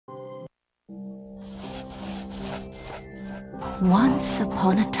Once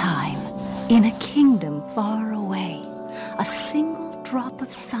upon a time, in a kingdom far away, a single drop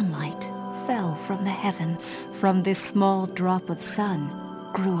of sunlight fell from the heavens. From this small drop of sun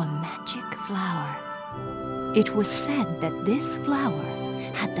grew a magic flower. It was said that this flower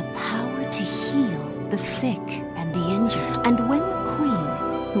had the power to heal the sick and the injured. And when the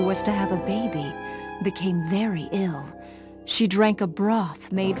queen, who was to have a baby, became very ill, she drank a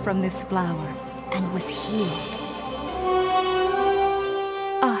broth made from this flower and was healed.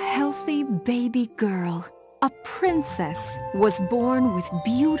 A healthy baby girl, a princess, was born with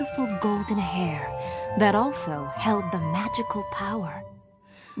beautiful golden hair that also held the magical power.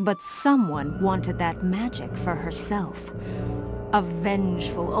 But someone wanted that magic for herself. A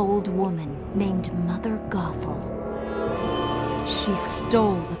vengeful old woman named Mother Gothel. She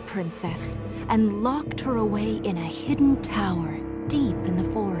stole the princess and locked her away in a hidden tower deep in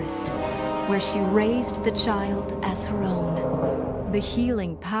the forest, where she raised the child as her own. The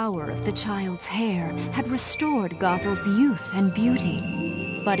healing power of the child's hair had restored Gothel's youth and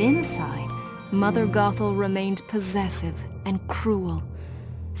beauty. But inside, Mother Gothel remained possessive and cruel.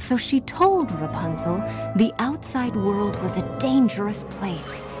 So she told Rapunzel the outside world was a dangerous place,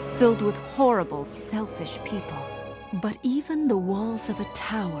 filled with horrible, selfish people. But even the walls of a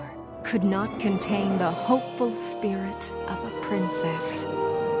tower could not contain the hopeful spirit of a princess.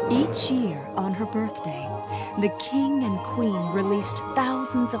 Each year on her birthday, the king and queen released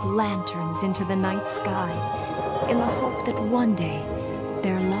thousands of lanterns into the night sky in the hope that one day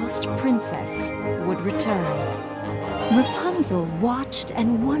their lost princess would return. Rapunzel watched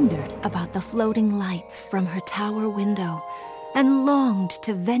and wondered about the floating lights from her tower window and longed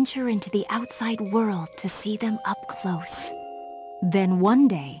to venture into the outside world to see them up close. Then one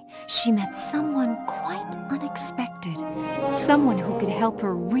day, she met someone quite unexpected, someone who could help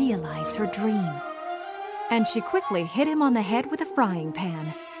her realize her dream. And she quickly hit him on the head with a frying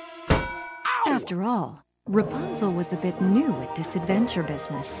pan. After all, Rapunzel was a bit new at this adventure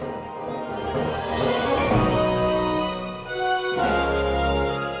business.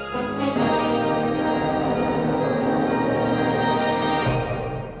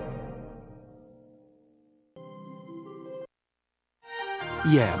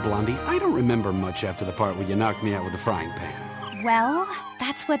 Yeah, Blondie, I don't remember much after the part where you knocked me out with the frying pan. Well,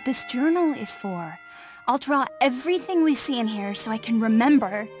 that's what this journal is for. I'll draw everything we see in here so I can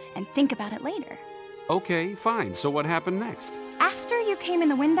remember and think about it later. Okay, fine. So what happened next? After you came in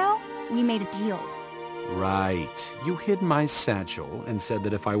the window, we made a deal. Right. You hid my satchel and said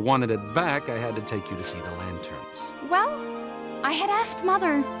that if I wanted it back, I had to take you to see the lanterns. Well, I had asked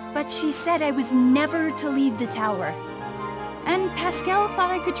Mother, but she said I was never to leave the tower. And Pascal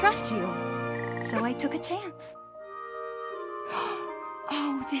thought I could trust you, so I took a chance.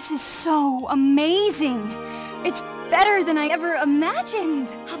 Oh, this is so amazing! It's better than I ever imagined!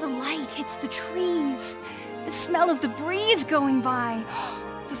 How the light hits the trees, the smell of the breeze going by,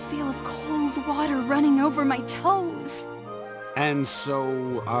 the feel of cold water running over my toes. And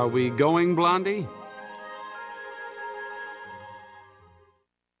so, are we going, Blondie?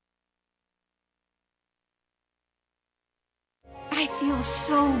 I feel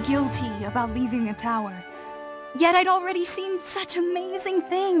so guilty about leaving the tower. Yet I'd already seen such amazing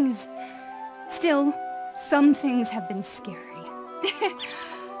things. Still, some things have been scary.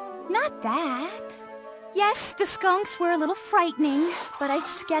 Not that. Yes, the skunks were a little frightening, but I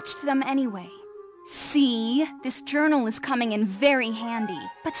sketched them anyway. See, this journal is coming in very handy.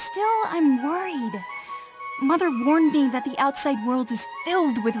 But still, I'm worried. Mother warned me that the outside world is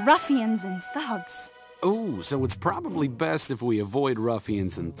filled with ruffians and thugs. Oh, so it's probably best if we avoid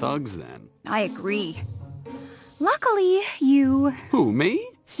ruffians and thugs, then. I agree. Luckily, you... Who, me?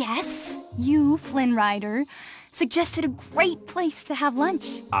 Yes, you, Flynn Rider, suggested a great place to have lunch.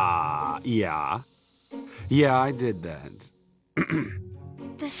 Yeah. Yeah, I did that.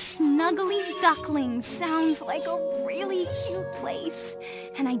 The Snuggly Duckling sounds like a really cute place.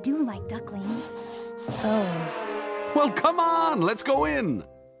 And I do like ducklings. Oh. Well, come on, let's go in.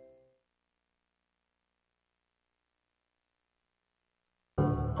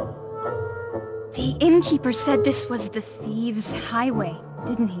 The innkeeper said this was the thieves' highway,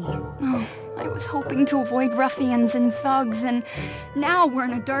 didn't he? Oh, I was hoping to avoid ruffians and thugs, and now we're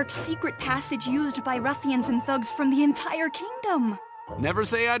in a dark secret passage used by ruffians and thugs from the entire kingdom. Never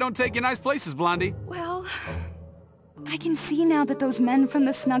say I don't take you nice places, Blondie. Well, I can see now that those men from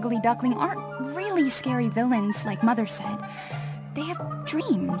the Snuggly Duckling aren't really scary villains, like Mother said. They have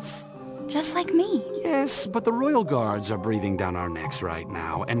dreams. Just like me. Yes, but the royal guards are breathing down our necks right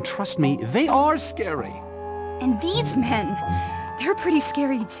now, and trust me, they are scary. And these men, they're pretty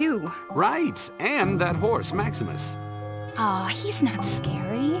scary too. Right, and that horse, Maximus. Aw, he's not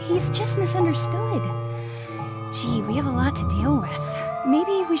scary. He's just misunderstood. Gee, we have a lot to deal with.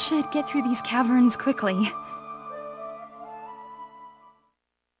 Maybe we should get through these caverns quickly.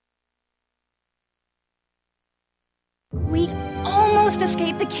 We'd almost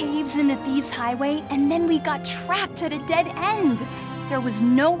escaped the caves and the Thieves' Highway, and then we got trapped at a dead end. There was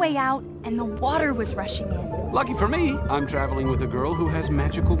no way out, and the water was rushing in. Lucky for me, I'm traveling with a girl who has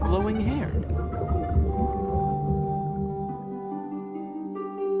magical glowing hair.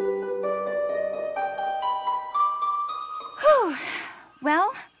 Whew.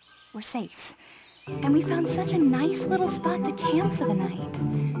 Well, we're safe. And we found such a nice little spot to camp for the night.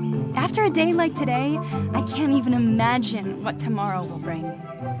 After a day like today, I can't even imagine what tomorrow will bring.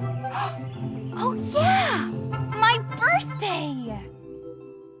 Oh yeah! My birthday!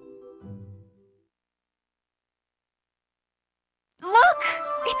 Look!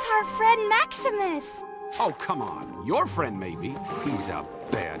 It's our friend Maximus! Oh, come on. Your friend, maybe. He's a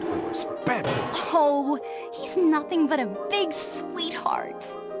bad horse. Bad horse. Oh, he's nothing but a big sweetheart.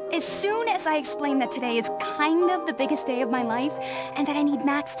 As soon as I explained that today is kind of the biggest day of my life, and that I need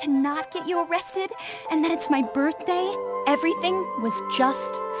Max to not get you arrested, and that it's my birthday, everything was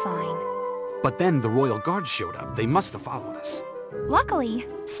just fine. But then the Royal Guard showed up. They must have followed us. Luckily,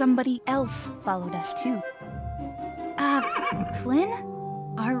 somebody else followed us too. Flynn?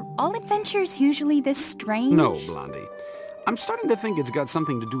 Are all adventures usually this strange? No, Blondie. I'm starting to think it's got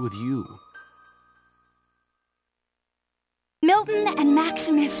something to do with you. Milton and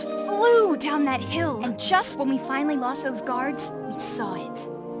Maximus flew down that hill, and just when we finally lost those guards, we saw it.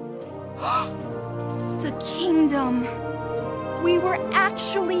 The kingdom. We were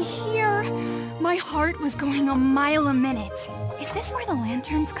actually here. My heart was going a mile a minute. Is this where the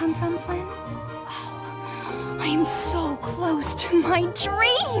lanterns come from, Flynn? Oh, I am so close to my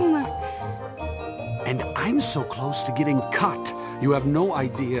dream. And I'm so close to getting cut. You have no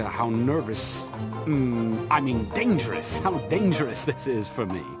idea how nervous, dangerous, how dangerous this is for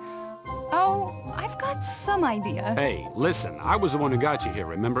me. Oh, I've got some idea. Hey, listen, I was the one who got you here,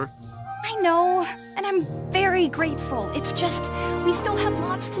 remember? I know, and I'm very grateful. It's just, we still have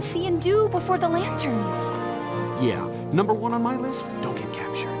lots to see and do before the lanterns. Yeah, number one on my list, don't get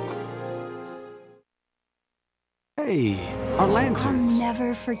captured. Hey, our lanterns. I'll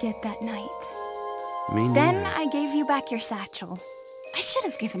never forget that night. Me neither. Then I gave you back your satchel. I should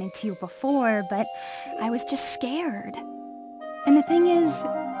have given it to you before, but I was just scared. And the thing is,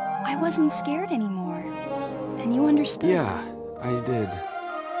 I wasn't scared anymore. And you understood. Yeah, I did.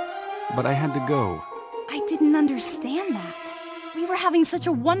 But I had to go. I didn't understand that. We were having such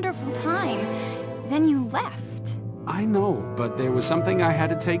a wonderful time. Then you left. I know, but there was something I had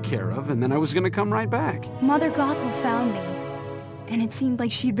to take care of, and then I was gonna come right back. Mother Gothel found me. And it seemed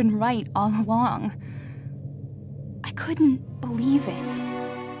like she'd been right all along. I couldn't believe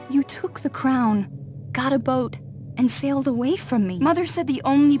it. You took the crown, got a boat, and sailed away from me. Mother said the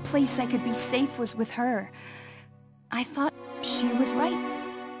only place I could be safe was with her. I thought she was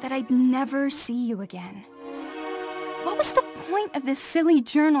right, that I'd never see you again. What was the point of this silly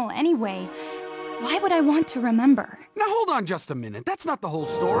journal anyway? Why would I want to remember? Now hold on just a minute. That's not the whole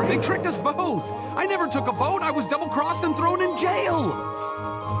story. They tricked us both. I never took a boat. I was double-crossed and thrown in jail.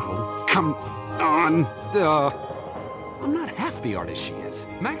 Oh, come on. I'm not half the artist she is.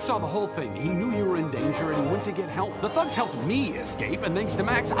 Max saw the whole thing. He knew you were in danger and he went to get help. The thugs helped me escape, and thanks to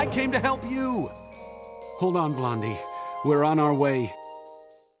Max, I came to help you. Hold on, Blondie. We're on our way.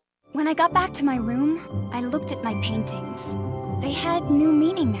 When I got back to my room, I looked at my paintings. They had new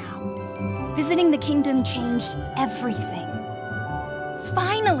meaning now. Visiting the kingdom changed everything.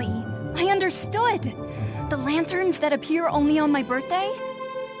 Finally, I understood. The lanterns that appear only on my birthday?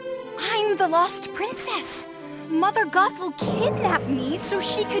 I'm the lost princess. Mother Gothel kidnapped me so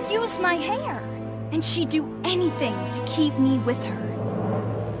she could use my hair. And she'd do anything to keep me with her.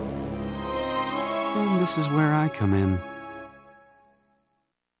 And this is where I come in.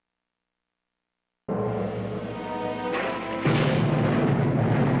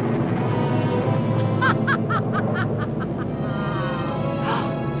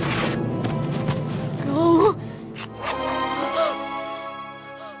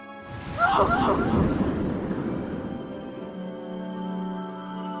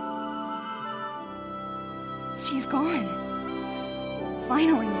 She's gone.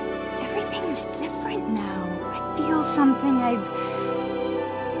 Finally, everything is different now. I feel something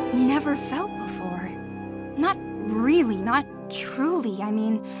I've never felt before. Not really, not truly. I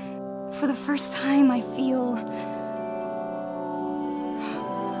mean, for the first time I feel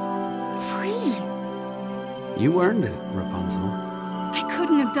free. You earned it, Rapunzel. I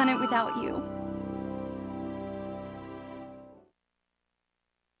couldn't have done it without you.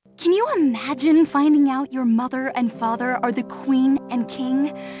 Can you imagine finding out your mother and father are the queen and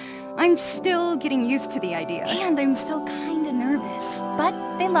king? I'm still getting used to the idea, and I'm still kinda nervous.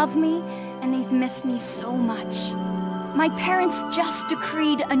 But they love me, and they've missed me so much. My parents just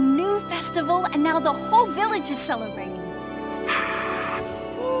decreed a new festival, and now the whole village is celebrating.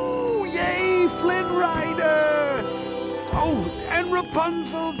 Ooh, yay, Flynn Rider! Oh, and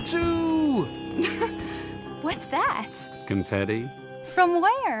Rapunzel, too! What's that? Confetti? From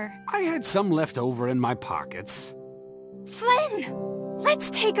where? I had some left over in my pockets. Flynn! Let's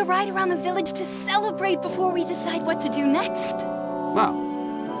take a ride around the village to celebrate before we decide what to do next. Well,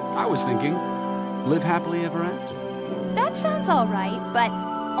 I was thinking, live happily ever after. That sounds all right, but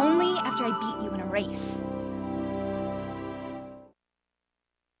only after I beat you in a race.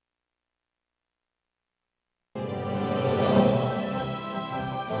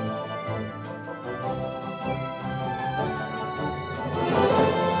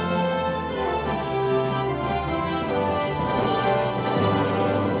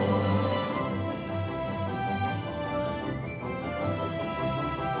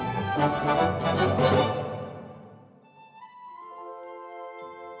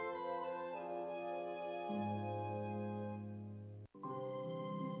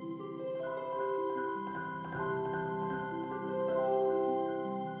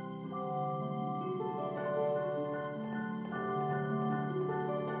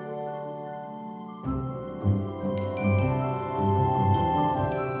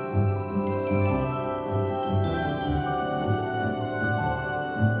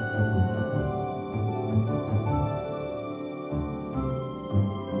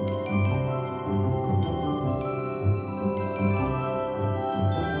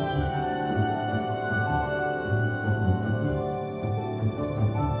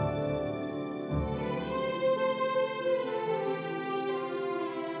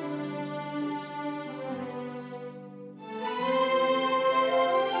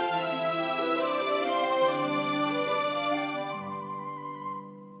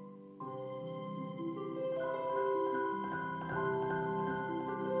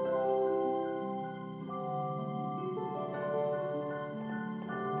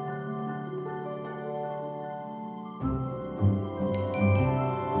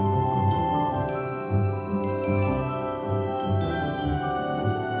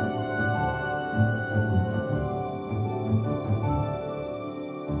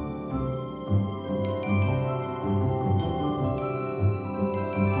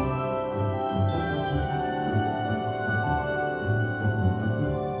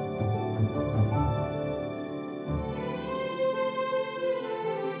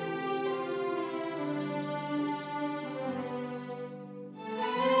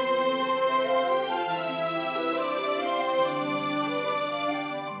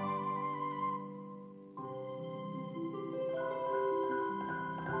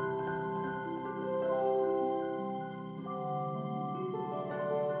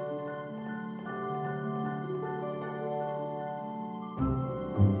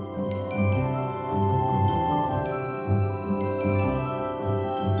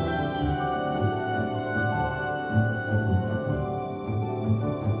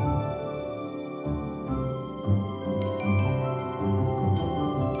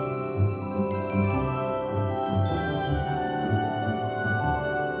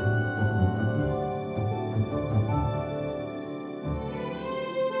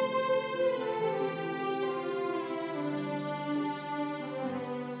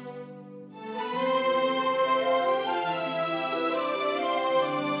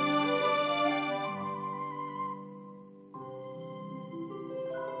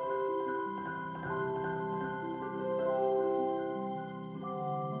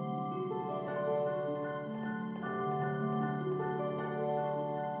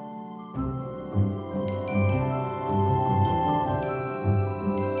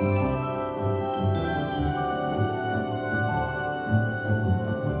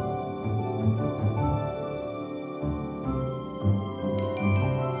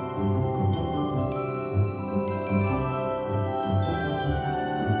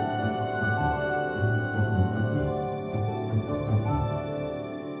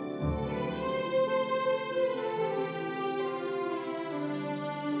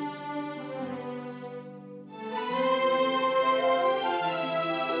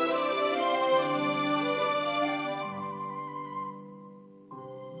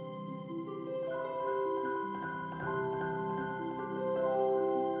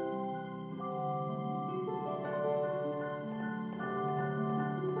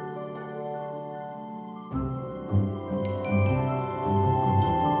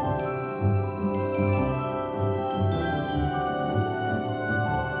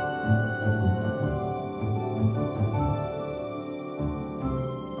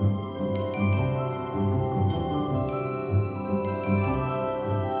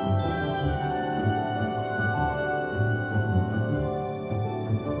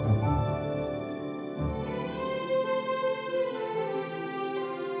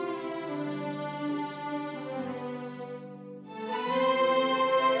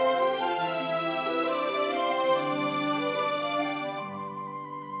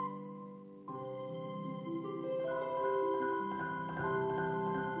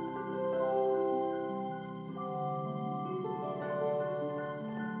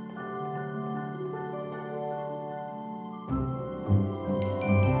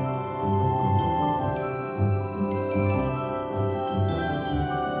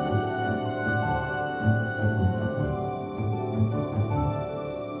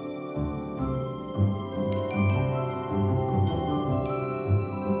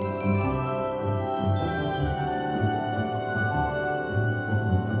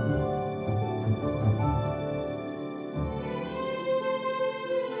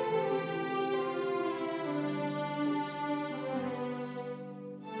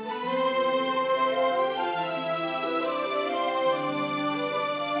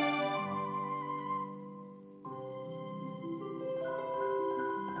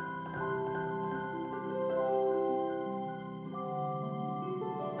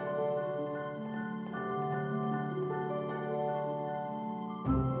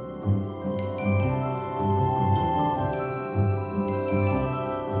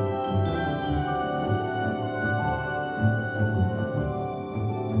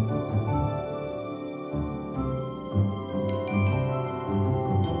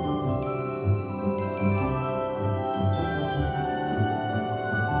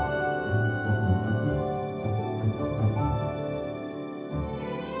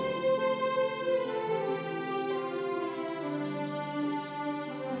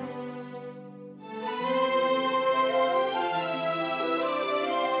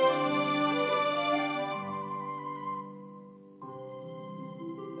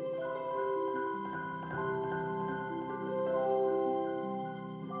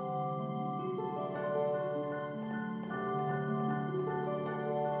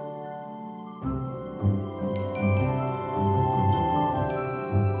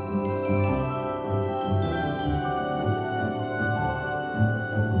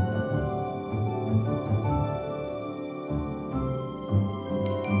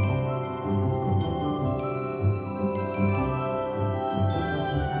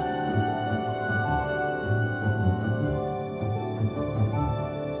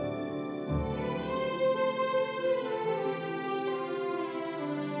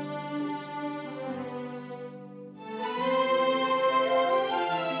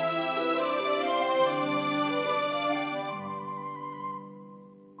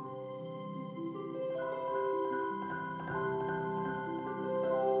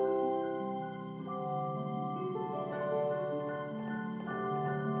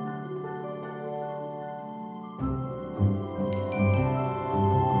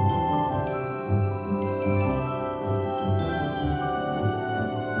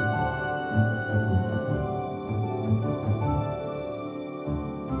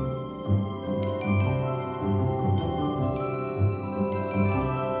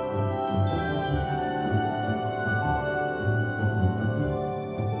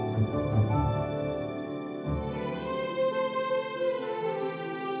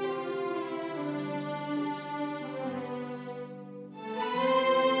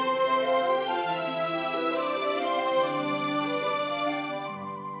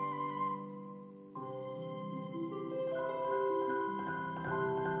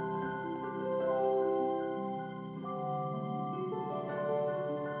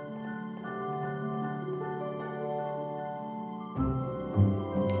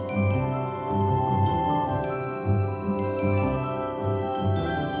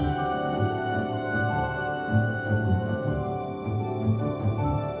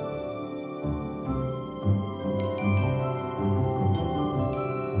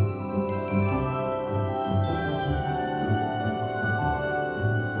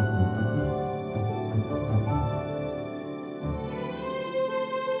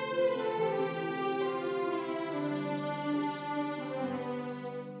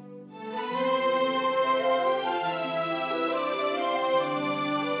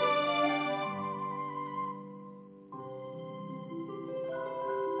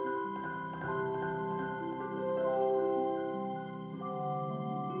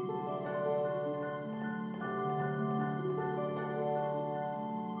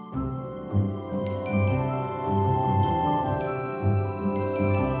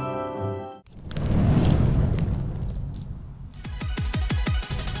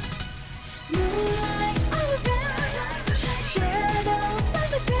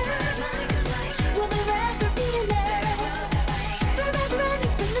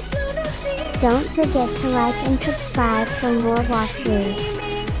 Don't forget to like and subscribe for more walkthroughs.